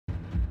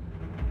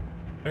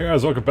Hey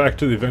guys, welcome back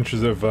to the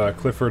adventures of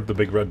Clifford the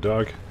Big Red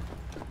Dog.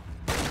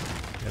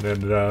 And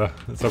in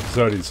this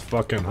episode he's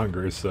fucking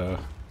hungry, so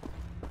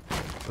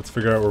let's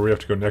figure out where we have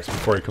to go next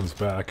before he comes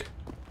back.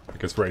 I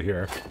guess right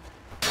here.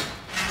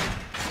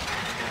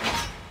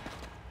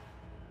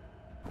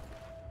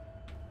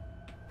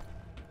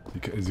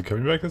 Is he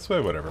coming back this way?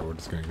 Whatever, we're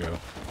just gonna go.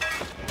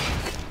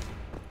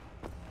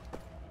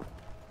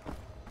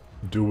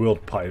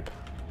 Dual-wield pipe.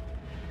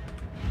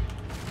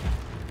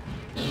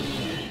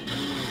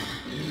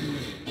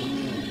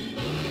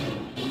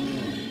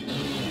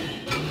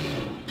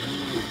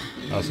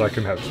 Oh, so I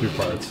can have two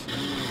parts.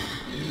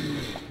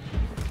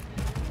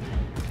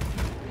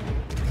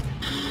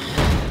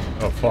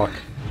 Oh, fuck.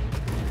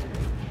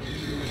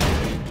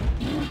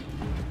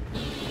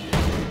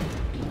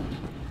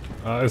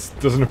 This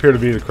doesn't appear to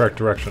be the correct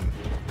direction.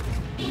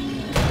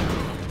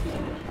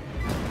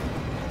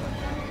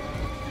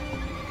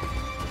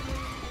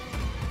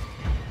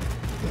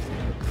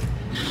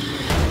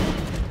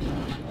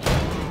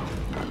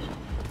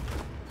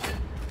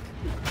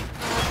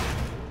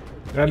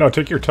 Yeah, no,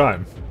 take your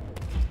time.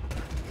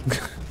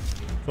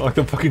 Like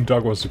the fucking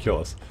dog wants to kill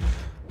us.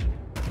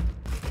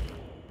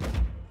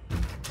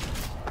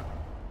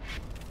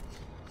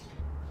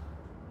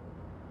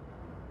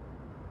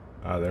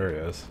 Ah, there he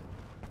is.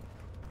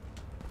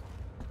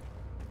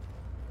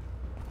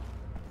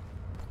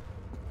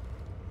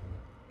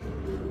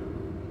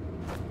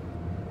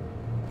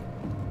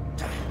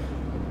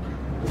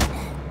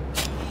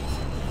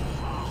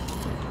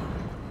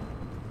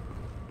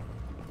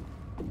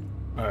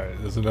 Alright,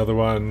 there's another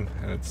one,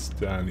 and it's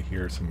down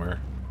here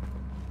somewhere.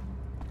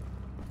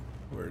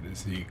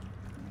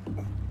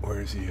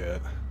 Where is he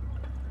at?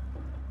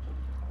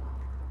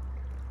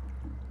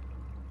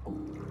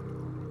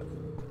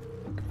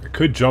 I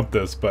could jump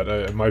this, but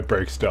it might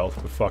break stealth,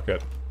 but fuck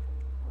it.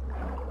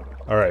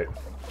 Alright.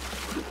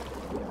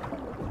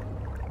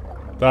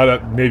 Thought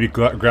I'd maybe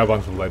grab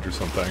onto the ledge or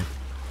something.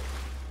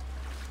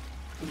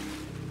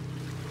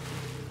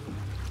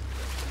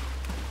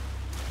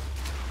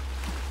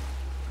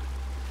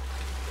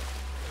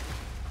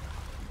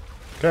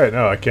 Okay,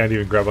 no, I can't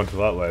even grab onto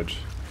that ledge.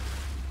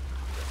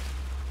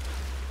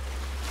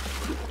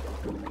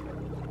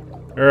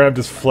 Or I'm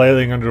just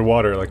flailing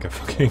underwater like a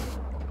fucking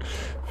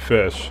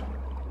fish.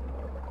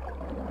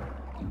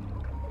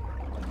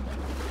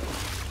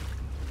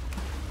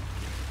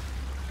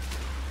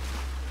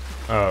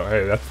 Oh,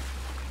 hey,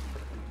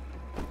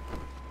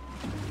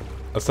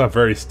 that's not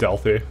very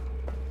stealthy.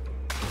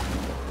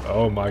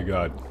 Oh my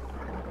god.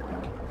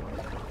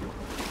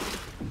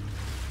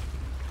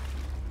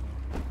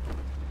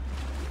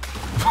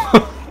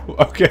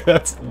 Okay,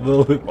 that's a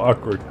little bit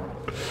awkward.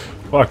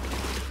 Fuck.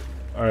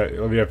 Alright,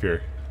 let me up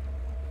here.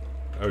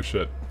 Oh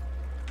shit.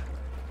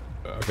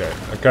 Okay,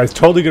 that guy's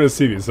totally gonna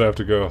see me, so I have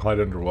to go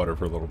hide underwater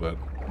for a little bit.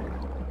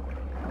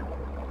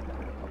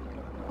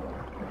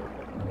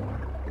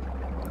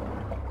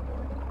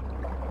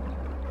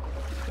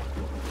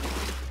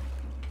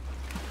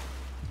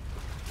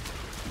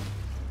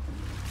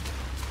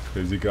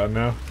 Is he gone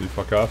now? Did he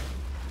fuck off?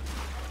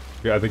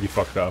 Yeah, I think he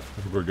fucked off.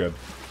 I think we're good.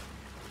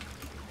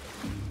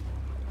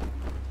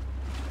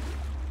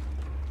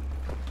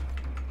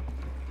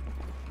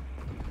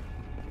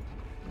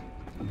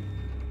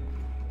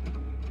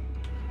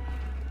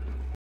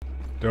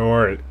 Don't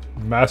worry,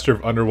 master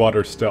of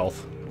underwater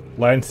stealth.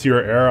 Land, sea,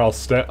 or air, I'll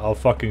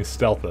fucking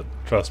stealth it.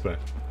 Trust me.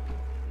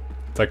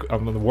 It's like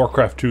I'm in the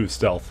Warcraft 2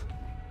 stealth.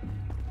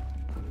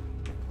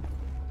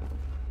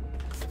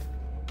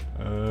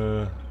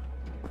 Do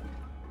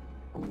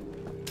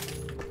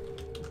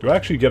I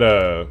actually get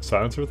a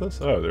silencer with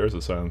this? Oh, there is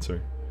a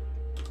silencer.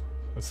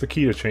 What's the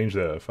key to change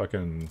the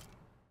fucking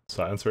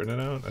silencer in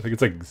and out? I think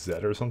it's like Z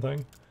or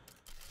something.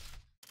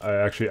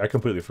 I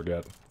completely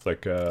forget. It's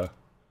like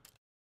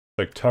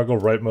toggle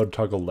right mode,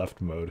 toggle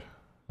left mode.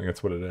 I think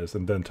that's what it is.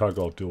 And then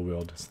toggle dual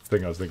wield. It's the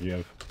thing I was thinking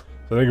of.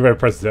 So I think if I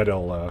press Z,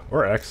 it'll,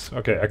 or X.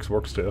 Okay, X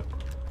works too.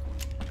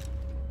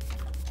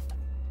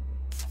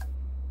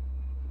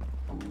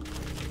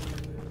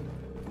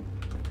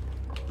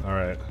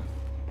 Alright.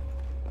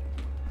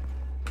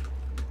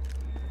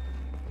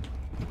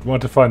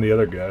 Want to find the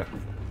other guy.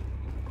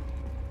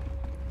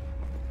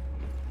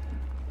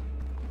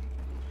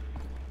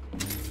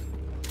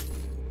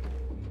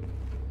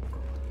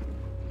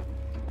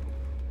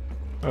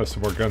 Oh,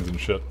 some more guns and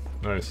shit.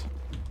 Nice.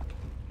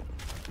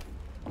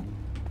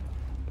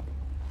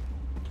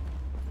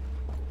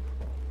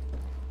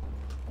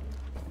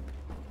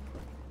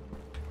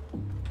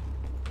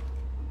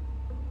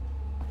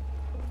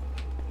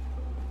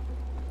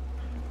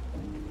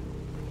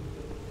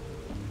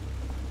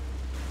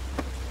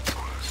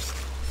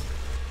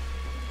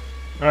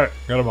 Alright,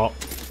 got them all.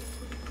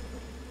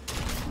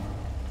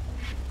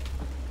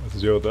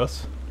 Let's deal with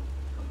this.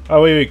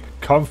 Oh wait,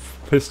 conf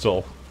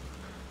pistol.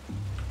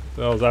 What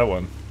the hell is that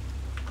one?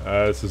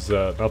 This is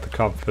not the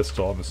comp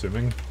pistol, I'm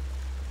assuming.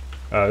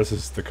 This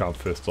is the comp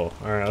pistol.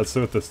 Alright, let's see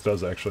what this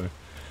does actually. It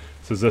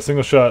says a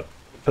single shot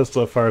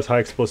pistol that fires high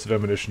explosive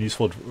ammunition,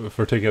 useful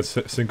for taking out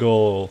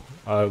single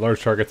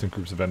large targets and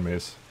groups of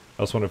enemies.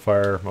 Else want to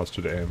fire,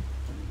 mustard aim.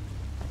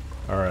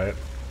 Alright.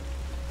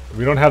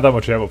 We don't have that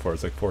much ammo for it.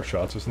 It's like 4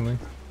 shots or something.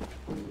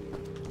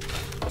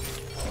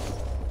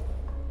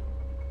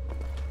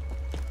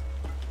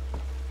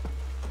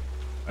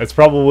 It's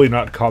probably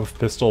not conf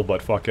pistol,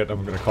 but fuck it.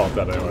 I'm gonna call it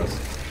that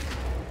anyways.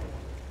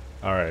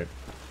 Alright.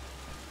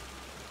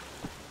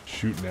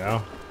 Shoot now?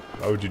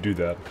 Why would you do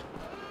that?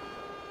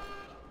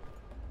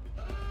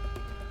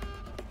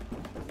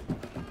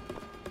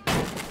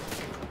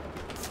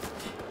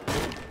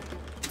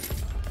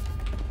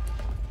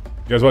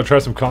 You guys want to try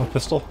some conf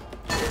pistol?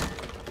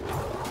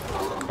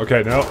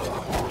 Okay, no.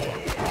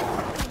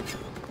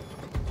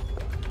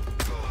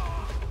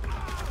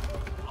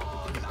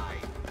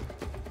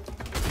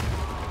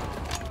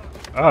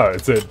 Oh,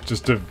 it's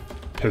just a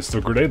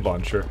pistol grenade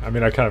launcher. I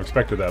mean, I kind of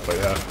expected that, but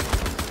yeah.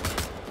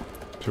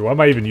 So why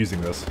am I even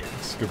using this?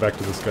 Let's go back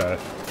to this guy.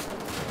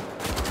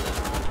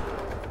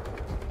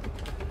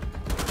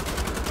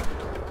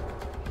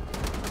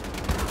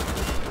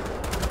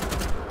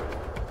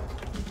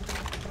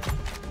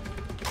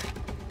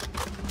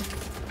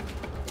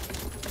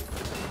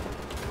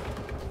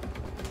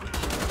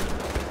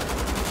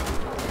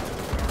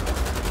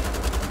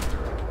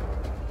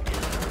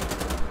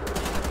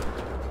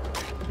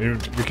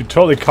 We could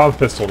totally conf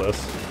pistol this.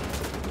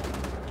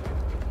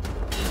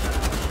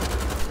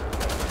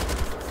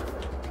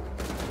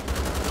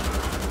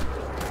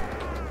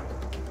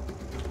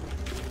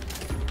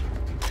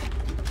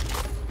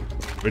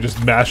 We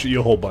just mash you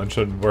a whole bunch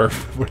on where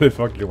they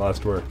fucking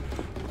last were.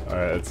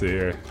 Alright, let's see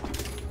here.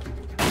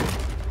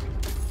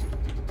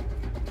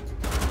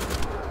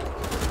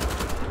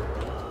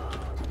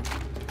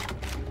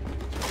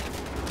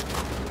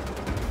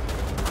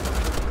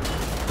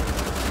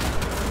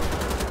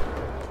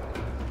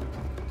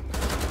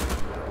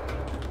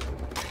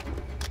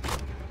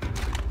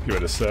 Give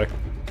it a sec.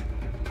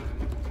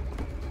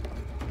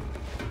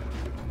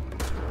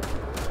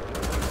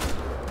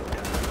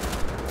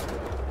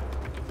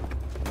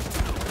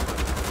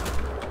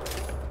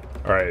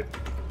 Alright.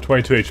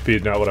 22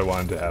 HP, not what I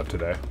wanted to have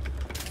today.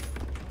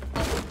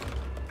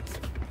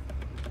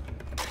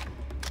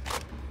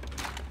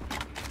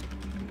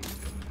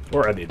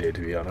 Or any day,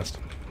 to be honest.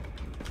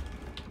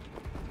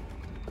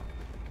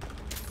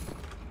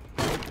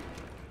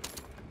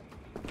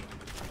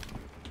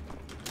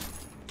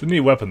 It's a neat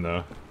weapon,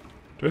 though.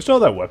 Do I still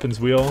have that weapons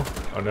wheel?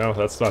 Oh no,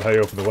 that's not how you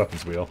open the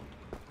weapons wheel.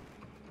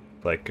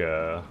 Like,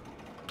 I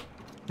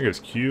think it's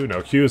Q?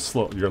 No, Q is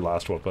your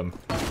last weapon.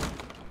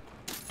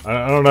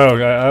 I don't know,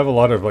 I have a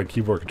lot of, like,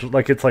 keyboard control.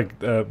 Like, it's like,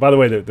 by the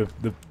way,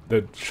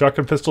 the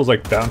shotgun pistol is,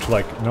 like, down to,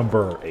 like,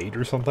 number 8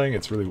 or something.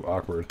 It's really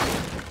awkward.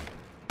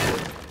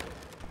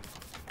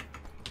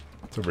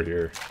 It's over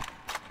here.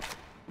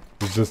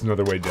 There's just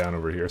another way down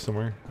over here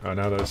somewhere. Oh,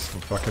 now there's some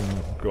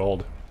fucking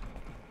gold.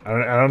 I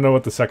don't know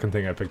what the second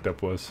thing I picked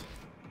up was.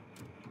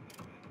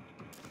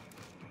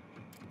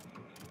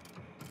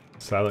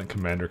 Silent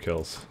commander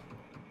kills.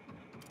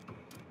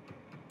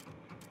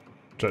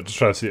 Just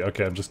trying to see.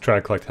 Okay, I'm just trying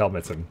to collect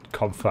helmets and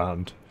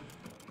confound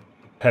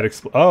head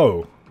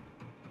oh,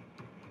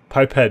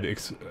 pipe head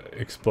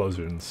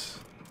explosions.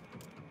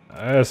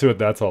 I gotta see what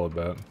that's all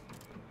about.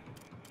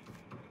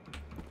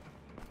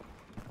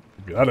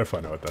 Glad if I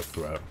know what that's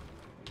about.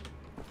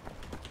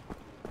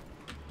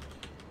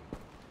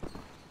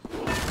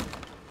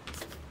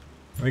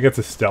 I think it's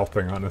a stealth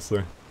thing,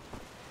 honestly.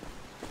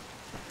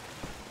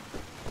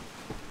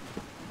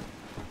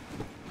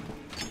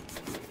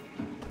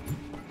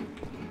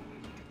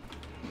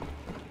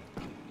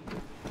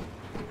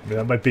 I mean,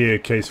 that might be a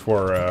case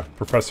for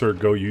Professor,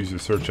 go use your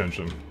search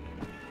engine.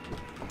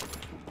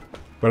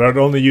 But I'd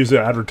only use the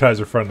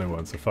advertiser-friendly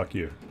one, so fuck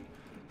you.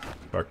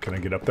 Fuck, can I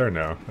get up there?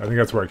 No. I think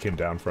that's where I came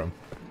down from.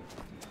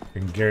 I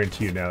can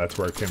guarantee you now that's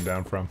where I came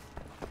down from.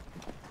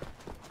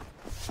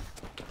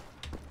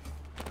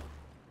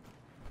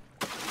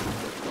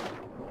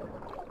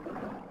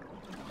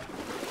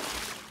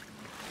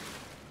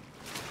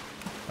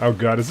 Oh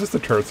god, is this the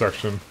turret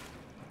section?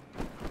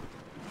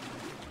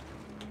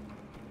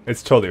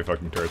 It's totally a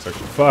fucking turret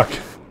section. Fuck!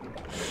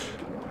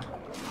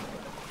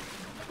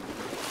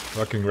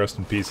 Fucking rest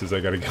in pieces,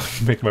 I gotta go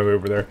make my way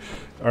over there.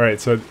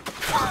 Alright, so...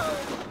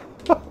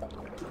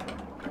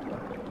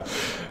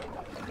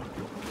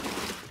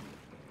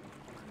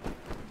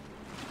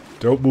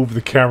 Don't move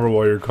the camera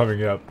while you're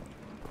coming up.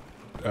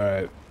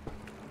 Alright.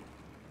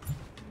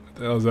 What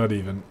the hell is that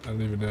even? I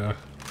don't even know.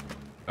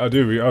 Oh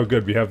dude, oh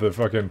good, we have the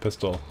fucking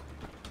pistol.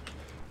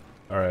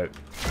 Alright.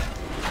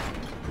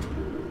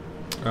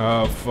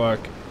 Oh, fuck.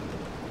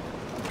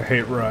 I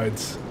hate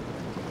rides.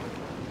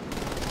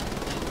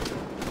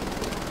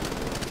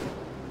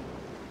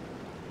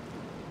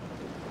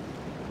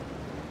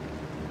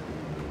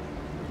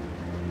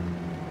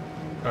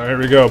 Alright, here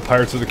we go.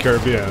 Pirates of the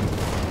Caribbean.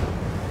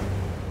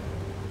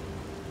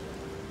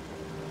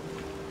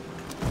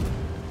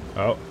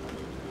 Oh.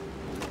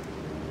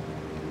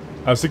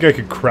 I was thinking I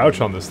could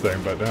crouch on this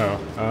thing, but no.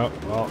 Oh,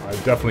 well, I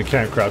definitely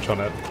can't crouch on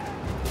it.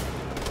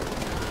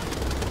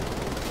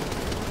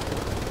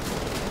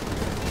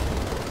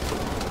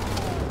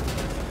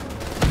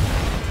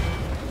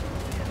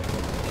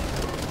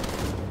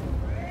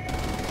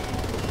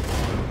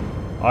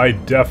 I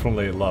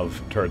definitely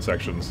love turret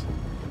sections.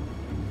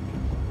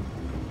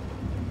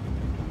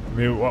 I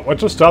mean, what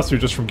just stops you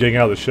just from getting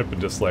out of the ship and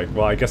just like,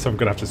 well, I guess I'm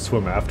gonna have to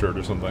swim after it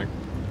or something.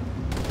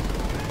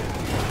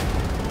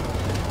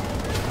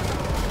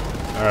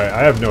 Alright,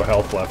 I have no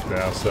health left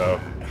now, so...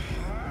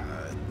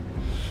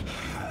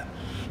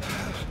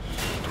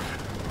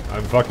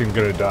 I'm fucking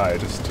gonna die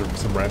just to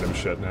some random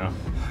shit now.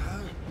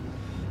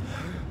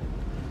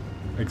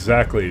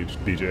 Exactly,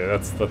 BJ,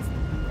 that's a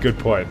good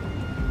point.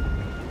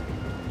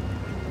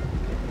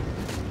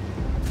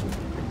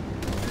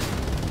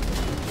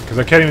 Because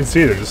I can't even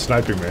see, they're just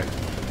sniping me.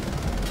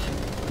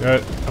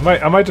 Yeah,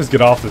 I might just get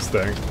off this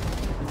thing.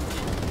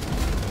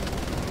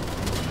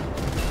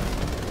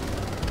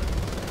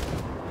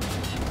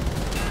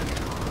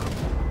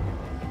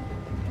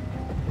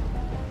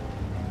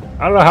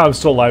 I don't know how I'm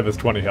still alive with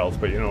 20 health,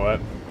 but you know what?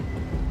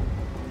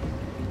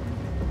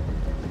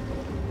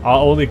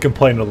 I'll only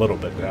complain a little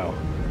bit now.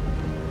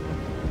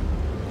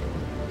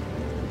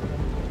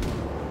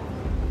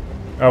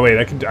 Oh wait,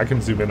 I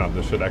can zoom in on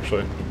this shit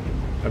actually.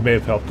 I may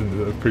have helped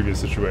in the previous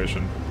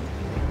situation.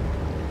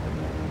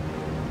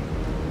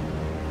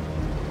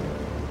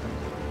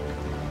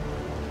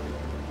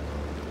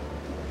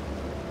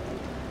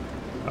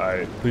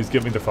 Alright, please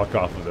get me the fuck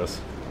off of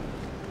this.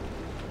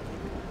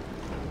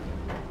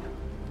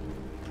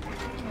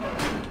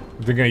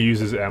 They're gonna use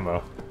his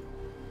ammo.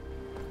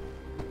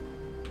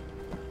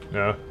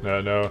 No.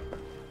 No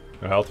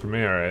health for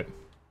me, alright.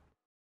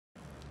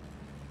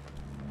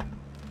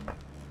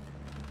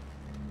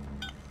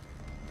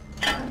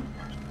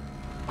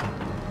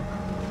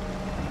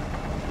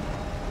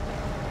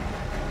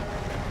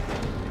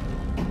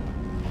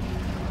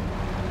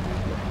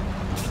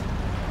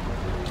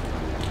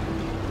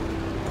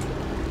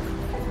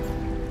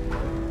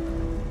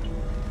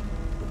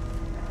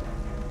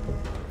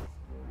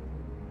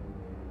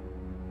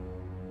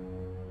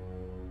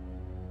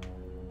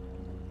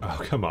 Oh,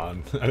 come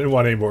on. I didn't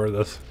want any more of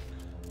this.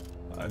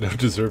 I don't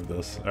deserve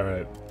this.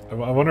 Alright. I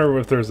wonder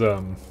if there's,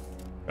 Oh,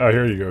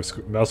 here you go.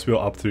 Mouse wheel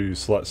up to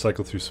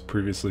cycle through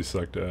previously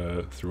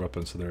selected, through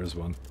weapons, so there is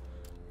one.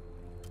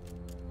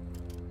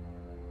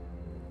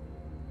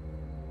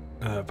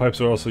 Pipes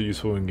are also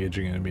useful when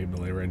engaging enemy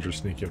melee range or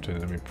sneaking up to an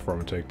enemy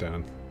perform a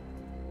takedown.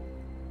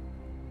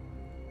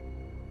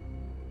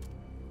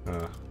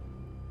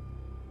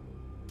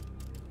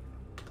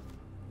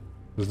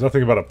 There's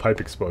nothing about a pipe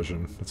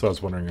explosion. That's what I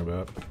was wondering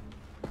about.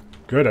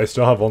 Good, I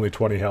still have only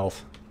 20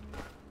 health.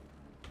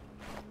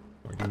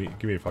 Oh,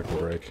 give me a fucking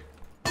break.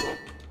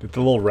 Did the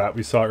little rat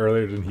we saw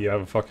earlier, didn't he have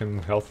a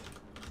fucking health?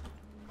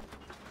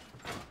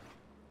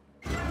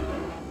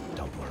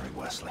 Don't worry,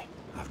 Wesley.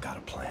 I've got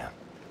a plan.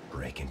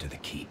 Break into the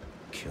keep,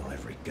 kill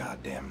every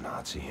goddamn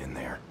Nazi in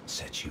there,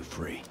 set you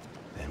free.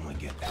 Then we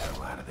get the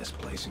hell out of this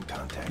place and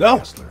contact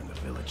Kessler in the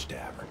village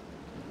tavern.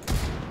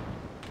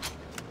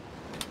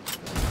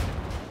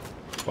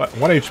 What?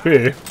 1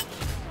 HP?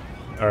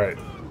 Alright,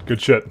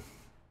 good shit.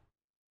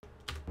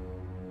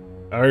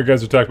 I know you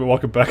guys are talking, but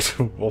welcome back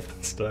to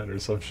Wolfenstein or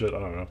some shit, I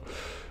don't know.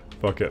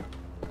 Fuck it.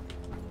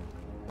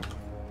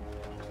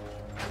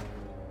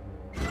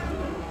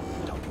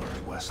 Don't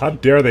worry, Wesley. How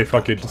dare they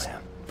fucking just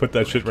put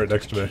that shit right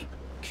next to me.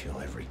 Kill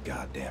every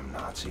goddamn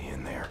Nazi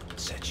in there,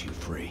 set you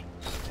free.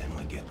 Then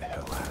we get the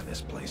hell out of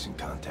this place and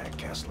contact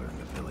Kessler in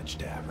the village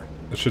tavern.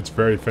 That shit's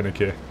very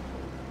finicky.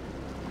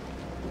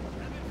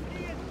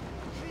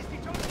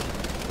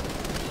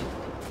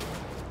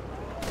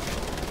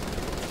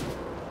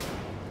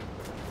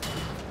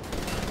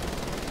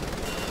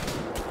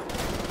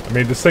 I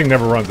mean, this thing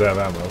never runs out of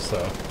ammo, so...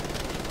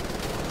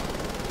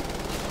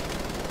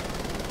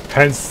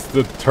 Hence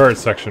the turret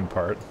section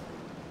part.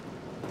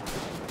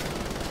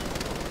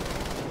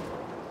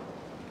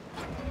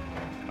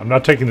 I'm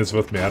not taking this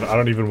with me. I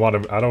don't even want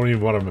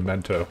a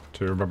memento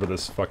to remember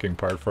this fucking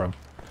part from.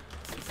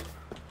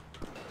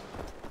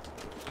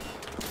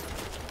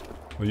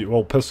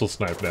 Well, pistol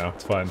snipe now.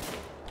 It's fine.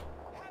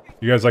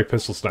 You guys like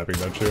pistol sniping,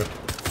 don't you?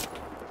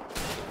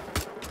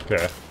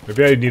 Okay.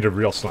 Maybe I need a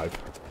real snipe.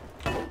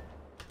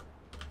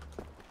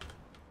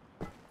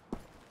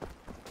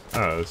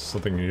 Oh, there's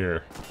something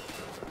here.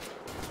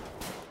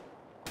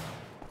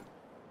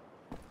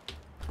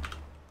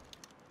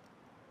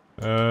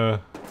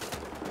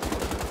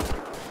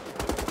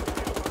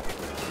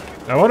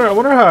 I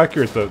wonder how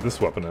accurate this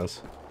weapon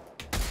is.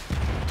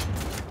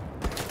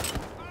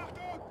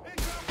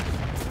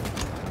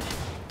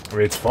 I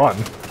mean, it's fun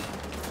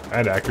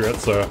and accurate,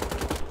 so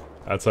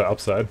that's an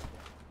upside.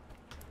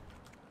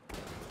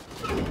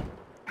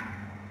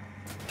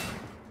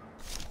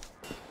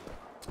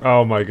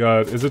 Oh my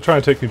god, is it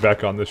trying to take me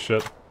back on this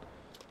shit?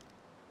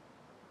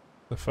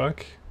 The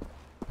fuck?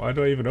 Why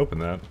do I even open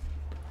that?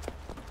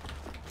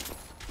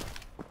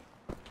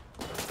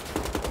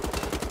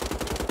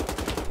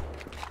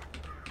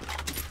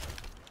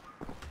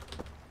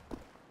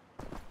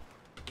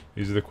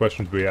 These are the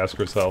questions we ask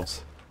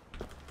ourselves.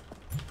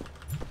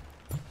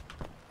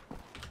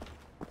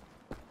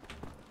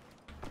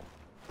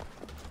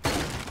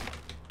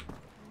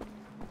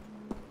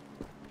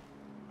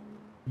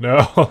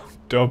 No,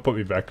 Don't put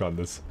me back on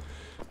this.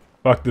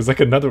 Fuck, there's like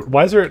another...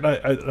 Why is there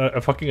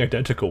a fucking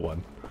identical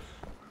one?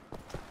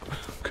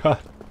 God.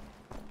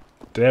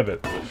 Damn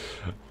it.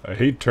 I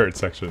hate turret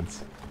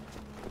sections.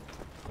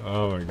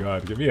 Oh my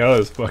god, get me out of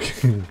this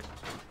fucking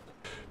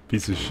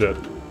piece of shit.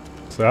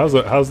 So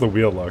how's the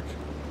wheel look?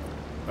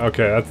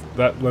 Okay,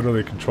 that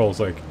literally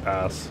controls like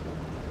ass.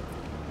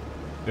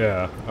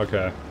 Yeah,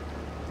 okay.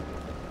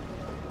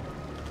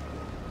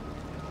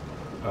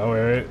 Oh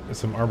wait, there's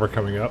some armor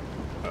coming up.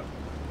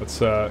 Let's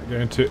get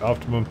into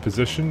optimum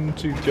position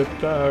to get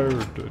there.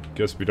 I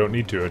guess we don't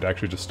need to, it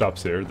actually just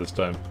stops here this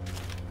time.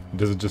 It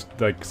doesn't just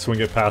like swing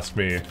it past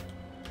me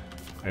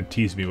and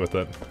tease me with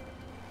it.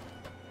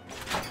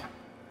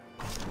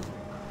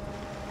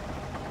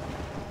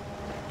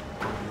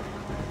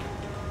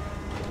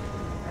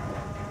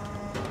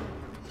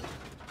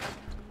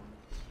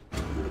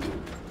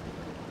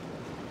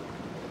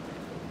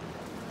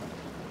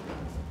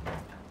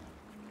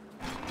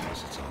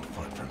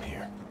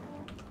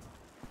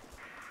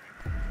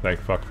 Thank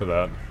fuck for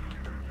that.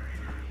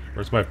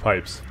 Where's my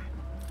pipes?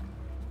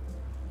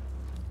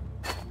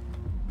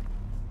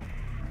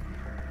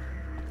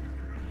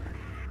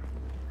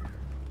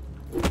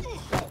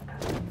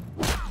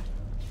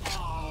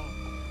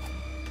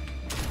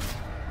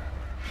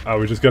 Oh,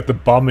 we just got the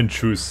bomb and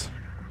choose.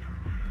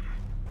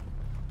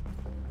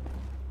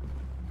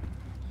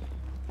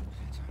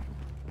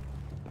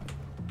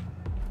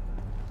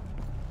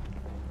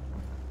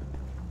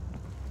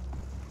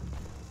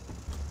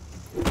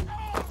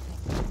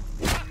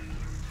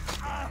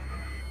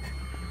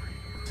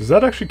 Does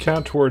that actually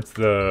count towards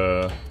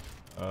the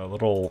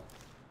little...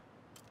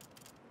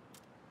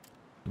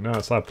 No,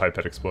 it's not a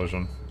pipette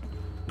explosion.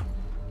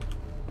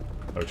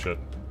 Oh shit.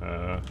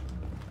 I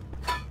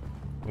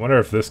wonder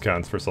if this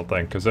counts for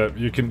something, because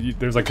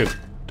there's like a...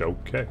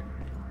 Okay.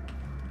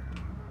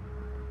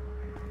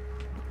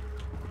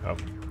 Oh,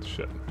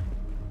 shit.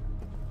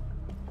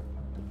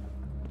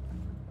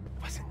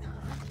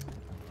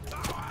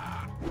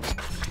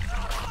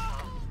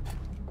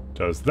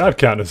 Does that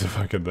count as a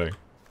fucking thing?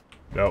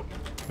 Nope.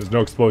 There's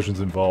no explosions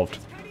involved.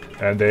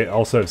 And they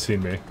also have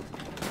seen me.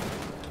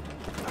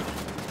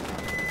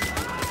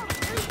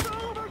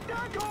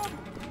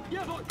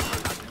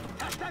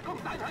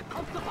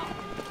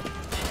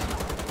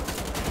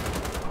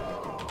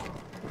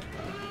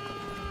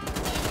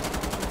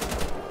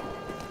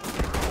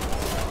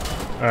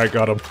 Alright,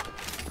 got him.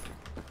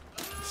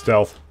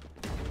 Stealth.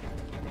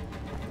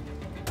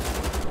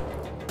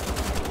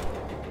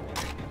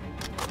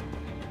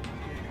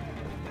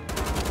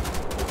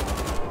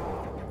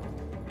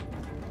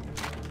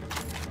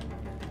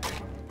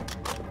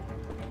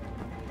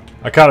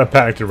 I kind of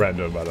panicked at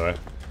random, by the way.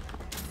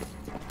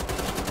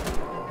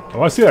 I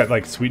want to see that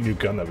like sweet new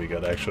gun that we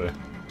got actually.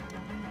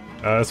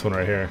 This one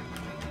right here.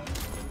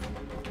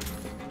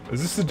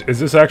 Is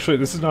this actually?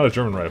 This is not a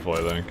German rifle,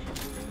 I think.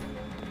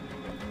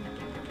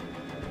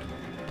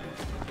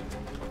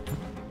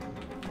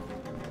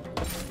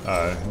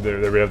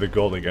 There we have the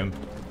gold again.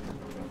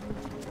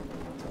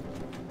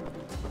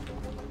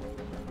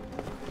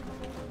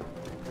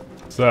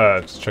 So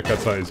let's check out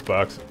some of these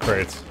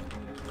crates.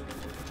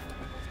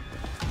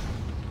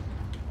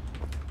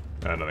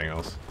 Nothing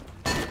else.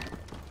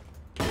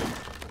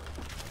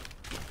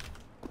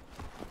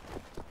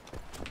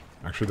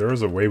 Actually, there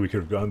was a way we could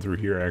have gone through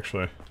here,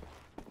 actually.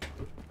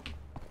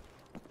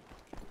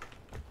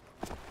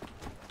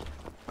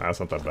 That's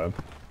not that bad.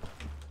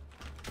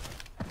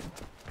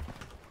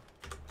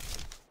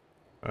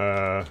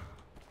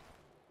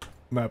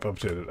 Map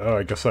updated. Oh,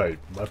 I guess I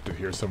left it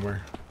here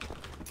somewhere.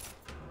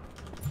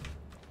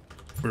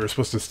 We were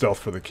supposed to stealth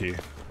for the key.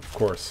 Of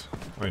course.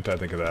 Why didn't I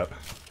think of that?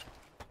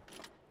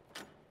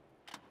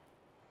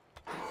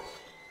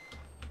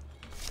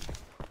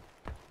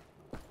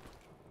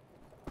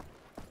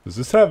 Does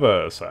this have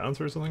a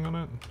silencer or something on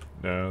it?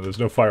 No, there's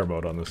no fire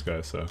mode on this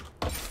guy, so...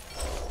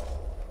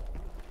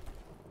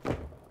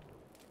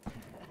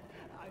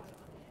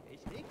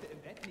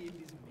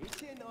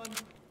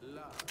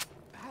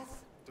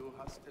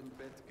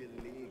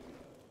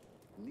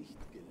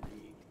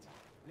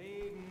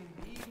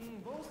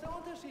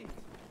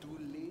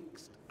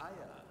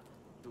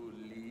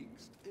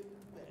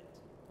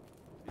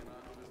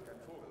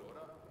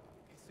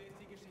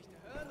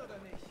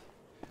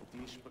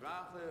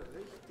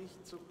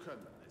 Richtig zu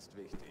können ist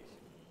wichtig.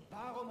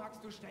 Warum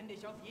hackst du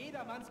ständig auf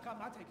jedermanns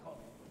Grammatik rum?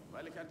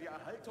 Weil ich an die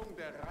Erhaltung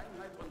der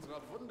Reinheit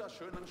unserer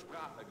wunderschönen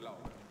Sprache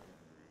glaube.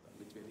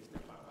 Damit wir nicht in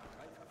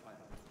Barbarei verfallen.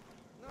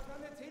 Na,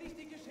 dann erzähl ich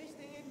die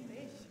Geschichte eben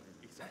nicht.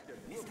 Ich sag dir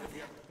nur, wo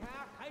wir...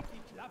 Ach, halt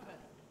die Klappe.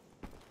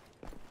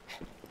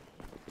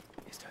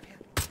 Ist er hier?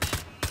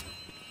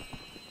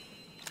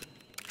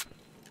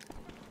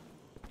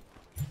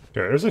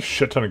 Yeah, there's a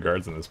shit ton of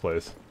guards in this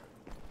place.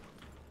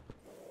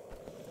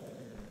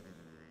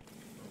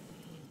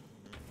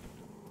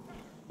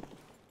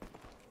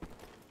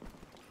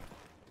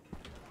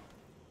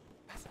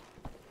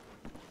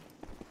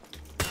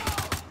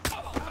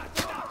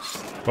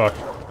 Fuck.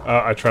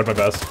 I tried my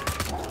best.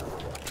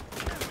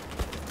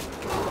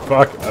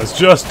 Fuck, I was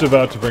just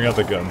about to bring out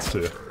the guns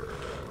too.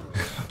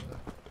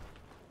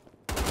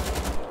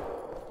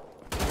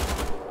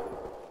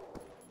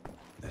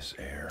 This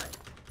air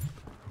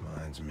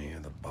reminds me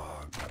of the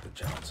bog by the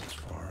Johnson's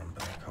farm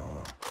back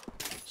home.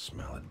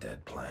 Smell of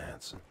dead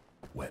plants and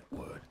wet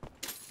wood.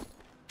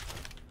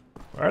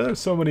 Why are there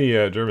so many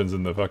Germans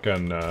in the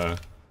fucking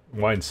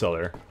wine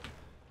cellar?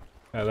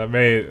 Yeah, that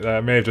may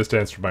have just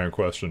answered my own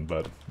question,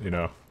 but you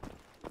know.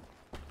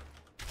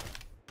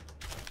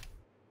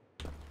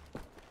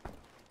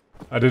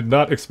 I did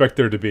not expect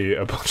there to be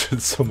a bunch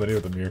of so many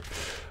of them here.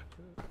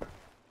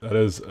 That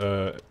is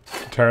an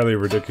entirely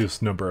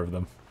ridiculous number of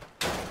them.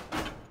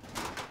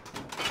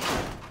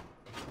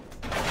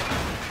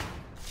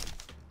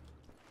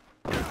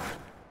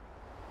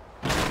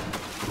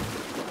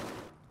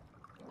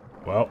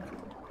 Well.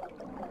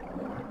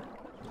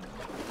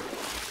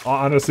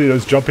 Honestly,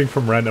 those jumping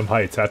from random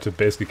heights had to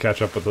basically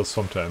catch up with us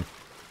sometime.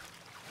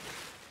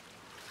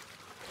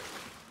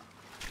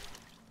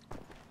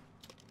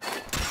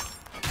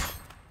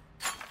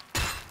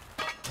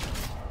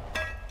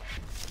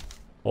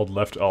 Hold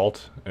left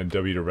Alt and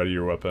W to ready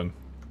your weapon.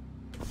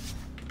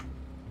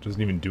 It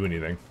doesn't even do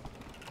anything.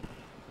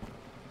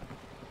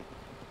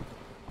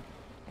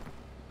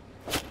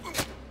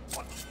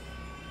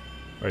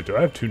 Wait, do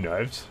I have 2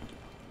 knives?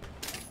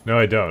 No,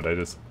 I don't. I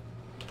just...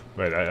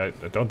 Wait, I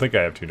don't think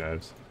I have 2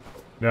 knives.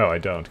 No, I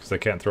don't, because I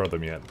can't throw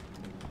them yet.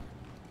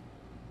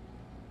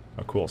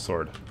 Oh, cool,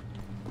 sword.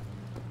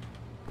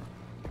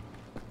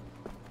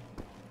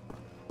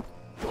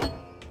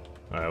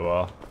 Alright,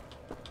 well...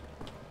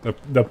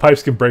 The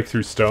pipes can break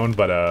through stone,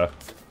 but,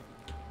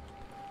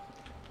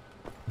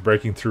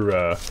 breaking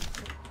through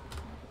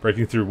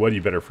wood,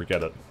 you better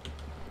forget it.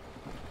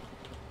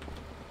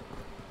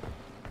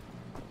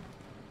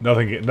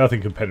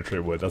 Nothing can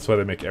penetrate wood. That's why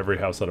they make every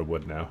house out of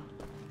wood now.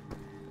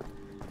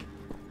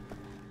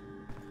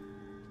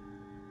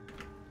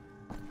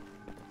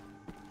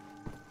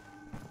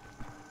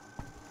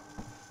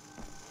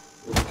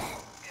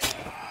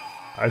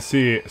 I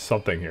see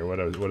something here. What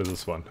is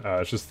this one?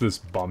 It's just this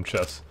bomb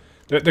chest.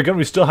 The gun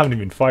we still haven't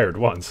even fired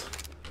once.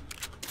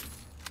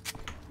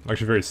 I'm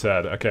actually very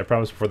sad. Okay, I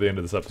promise before the end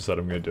of this episode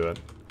I'm gonna do it.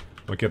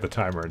 Looking at the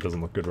timer, it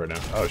doesn't look good right now.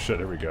 Oh shit,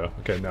 here we go.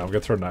 Okay, now I'm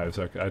gonna throw knives.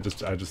 Okay, I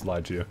just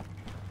lied to you.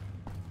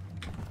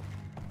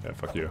 Yeah,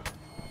 fuck you.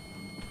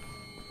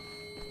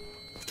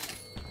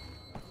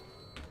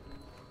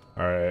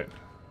 Alright.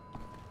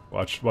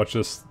 Watch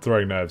this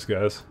throwing knives,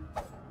 guys.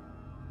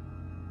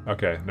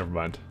 Okay, never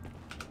mind.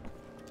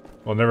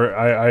 Well,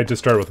 I just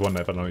started with one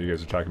knife. I don't know what you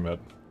guys are talking about.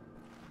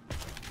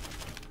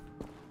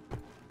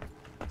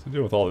 What's the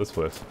deal with all this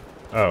place?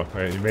 Oh,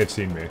 wait, you may have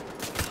seen me.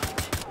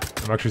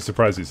 I'm actually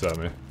surprised you saw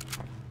me.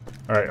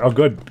 Alright, oh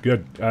good,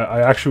 good. I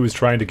actually was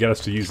trying to get us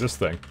to use this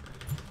thing.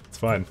 It's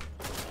fine.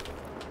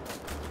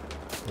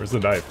 Where's the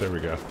knife? There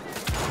we go.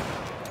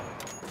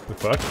 The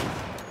fuck?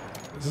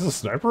 Is this a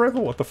sniper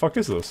rifle? What the fuck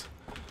is this?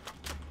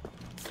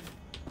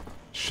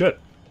 Shit.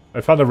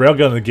 I found the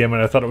railgun in the game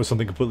and I thought it was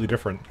something completely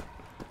different.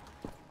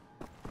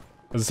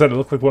 As I said, it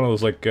looked like one of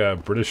those, like,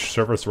 British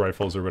service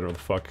rifles or whatever the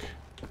fuck.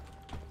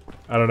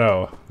 I don't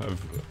know.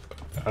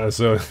 I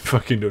also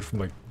fucking knew it from,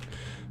 like,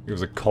 it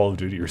was like Call of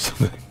Duty or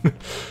something.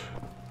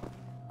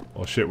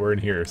 Well, shit, we're in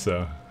here,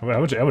 so... How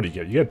much ammo do you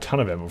get? You get a ton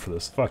of ammo for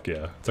this. Fuck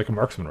yeah. It's like a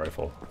marksman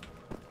rifle.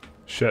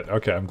 Shit,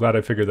 okay, I'm glad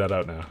I figured that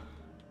out now.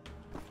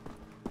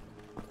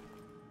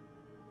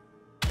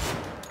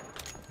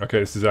 Okay,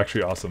 this is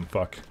actually awesome.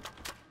 Fuck.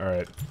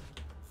 Alright.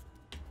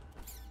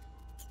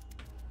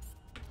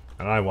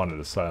 And I wanted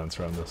a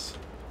silencer on this.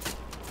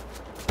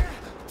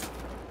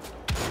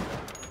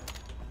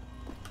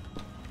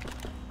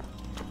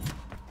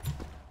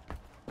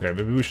 Okay,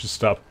 maybe we should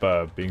stop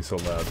being so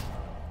loud.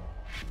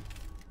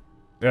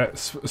 Yeah,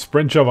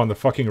 sprint jump on the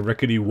fucking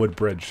rickety wood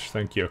bridge.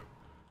 Thank you.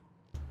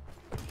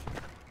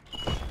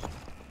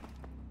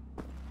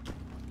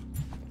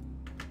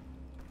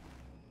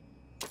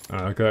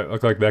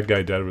 Looked like that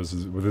guy dead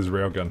was with his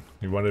railgun.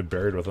 He wanted it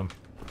buried with him.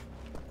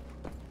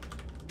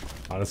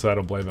 Honestly, I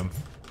don't blame him.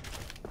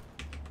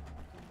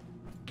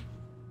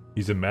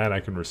 He's a man I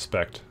can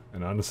respect.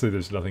 And honestly,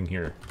 there's nothing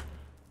here.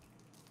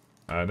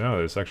 No,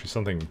 there's actually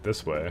something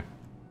this way.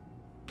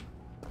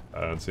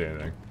 I don't see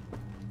anything.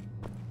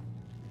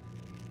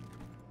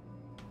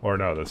 Or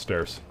no, the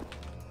stairs.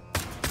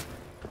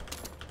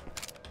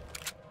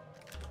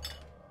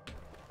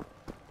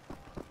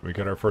 We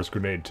got our first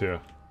grenade too.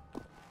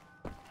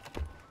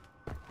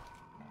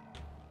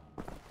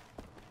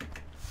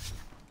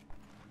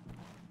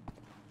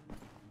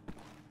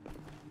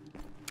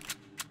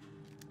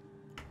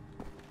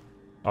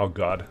 Oh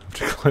god, I have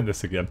to climb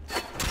this again.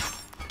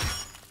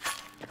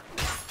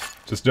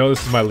 Just know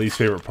this is my least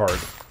favorite part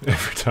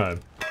every time.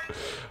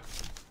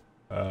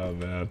 Oh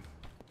man.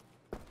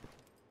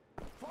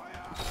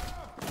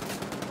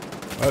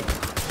 What?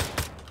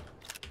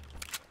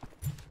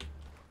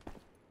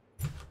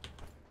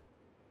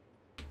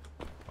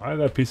 Why did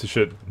that piece of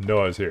shit know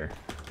I was here?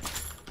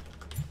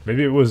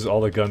 Maybe it was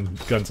all the gun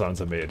sounds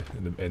I made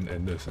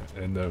in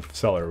the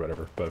cellar or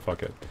whatever, but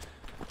fuck it.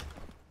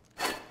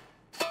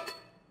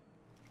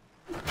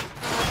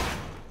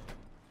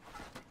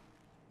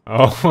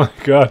 Oh my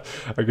god.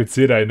 I can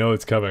see it. I know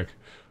it's coming.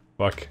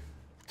 Fuck.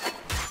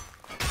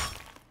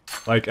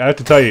 Like, I have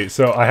to tell you,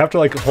 so I have to,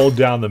 like, hold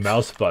down the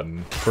mouse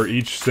button for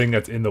each thing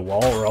that's in the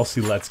wall, or else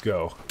he lets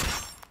go.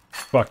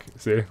 Fuck.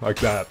 See? Like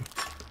that.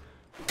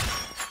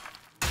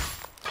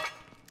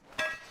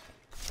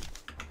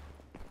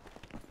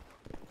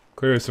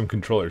 Clearly some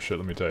controller shit,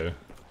 let me tell you.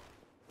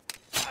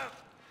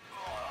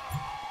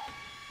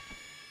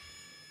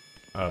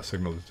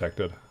 Signal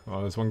detected.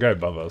 Well, there's one guy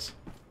above us.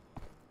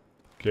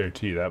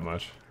 Guarantee you that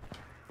much.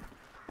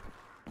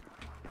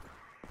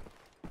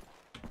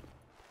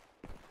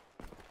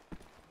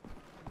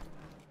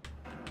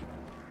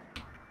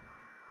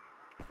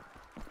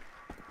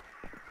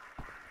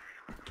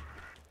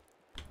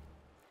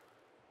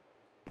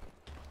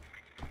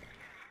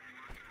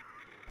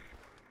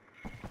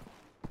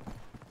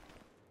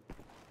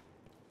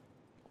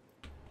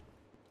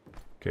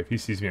 Okay, if he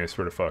sees me, I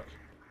swear to fuck.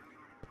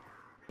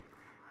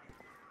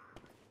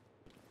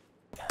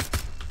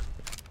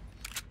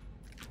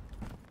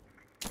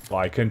 Well,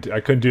 I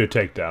couldn't do a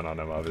takedown on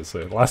him,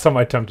 obviously. Last time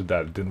I attempted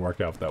that, it didn't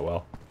work out that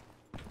well.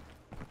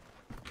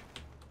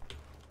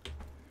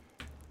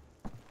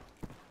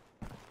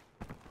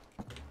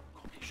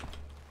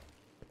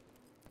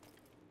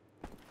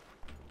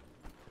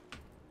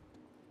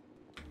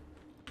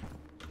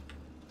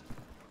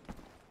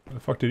 Where the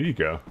fuck did he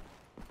go?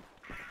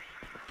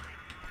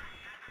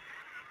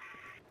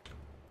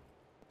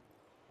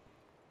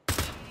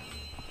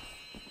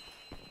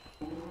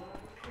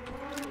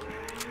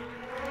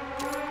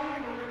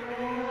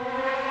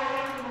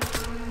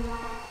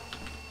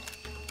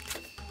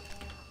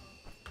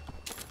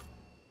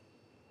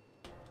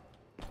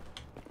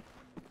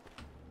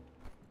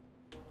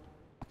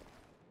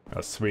 Oh,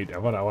 sweet. I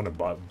want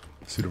a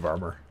suit of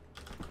armor.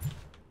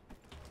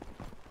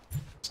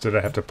 Instead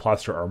I have to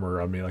plaster armor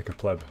around me like a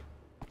pleb.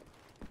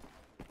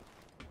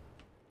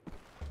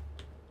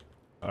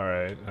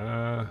 Alright,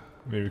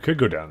 maybe we could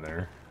go down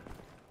there.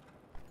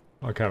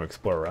 I'll kind of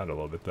explore around a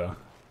little bit, though.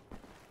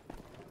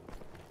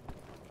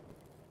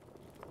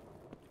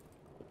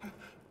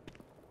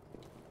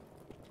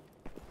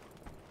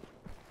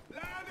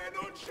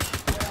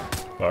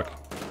 Fuck.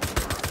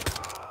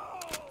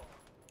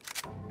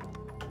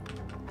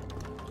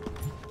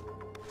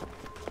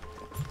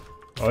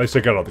 Well, at least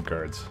I got all the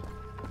cards.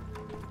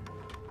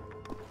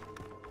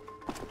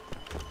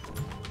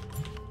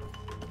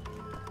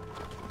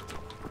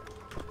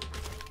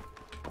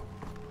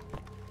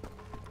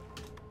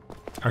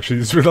 Actually,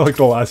 these were like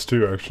the last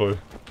two, actually.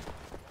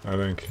 I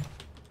think.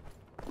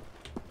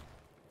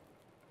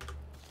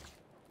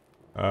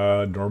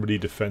 Normandy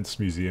Defense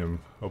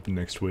Museum, open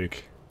next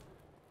week.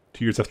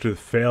 2 years after the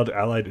failed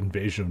Allied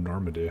invasion of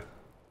Normandy.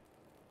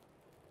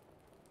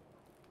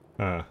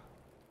 Huh.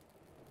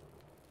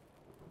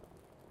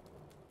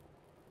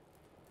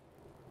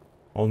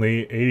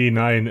 Only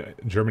 89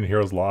 German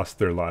heroes lost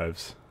their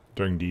lives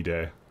during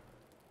D-Day.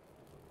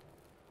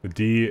 The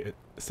D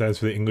stands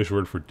for the English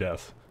word for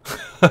death.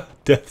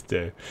 Death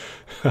Day.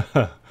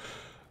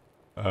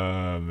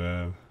 Oh,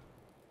 man.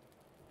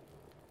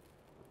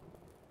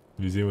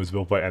 The museum was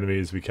built by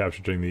enemies we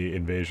captured during the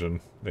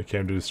invasion. They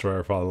came to destroy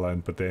our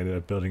fatherland, but they ended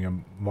up building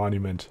a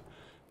monument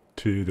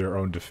to their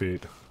own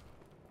defeat.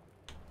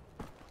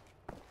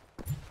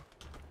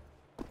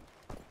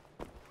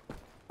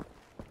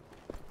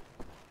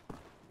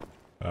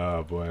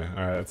 Oh boy.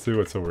 Alright, let's see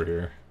what's over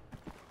here.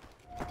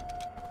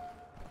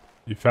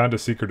 You found a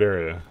secret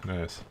area.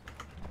 Nice.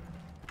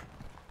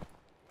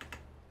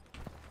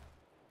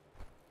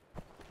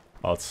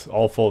 Oh, it's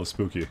all full of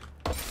spooky.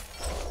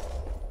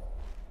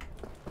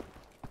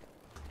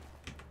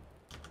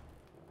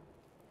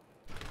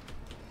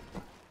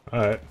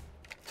 Alright.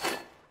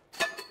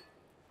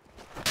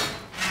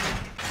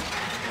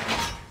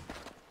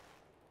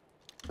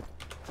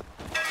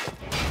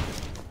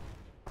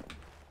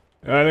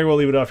 I think we'll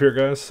leave it off here,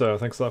 guys.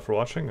 Thanks a lot for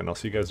watching, and I'll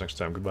see you guys next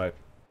time. Goodbye.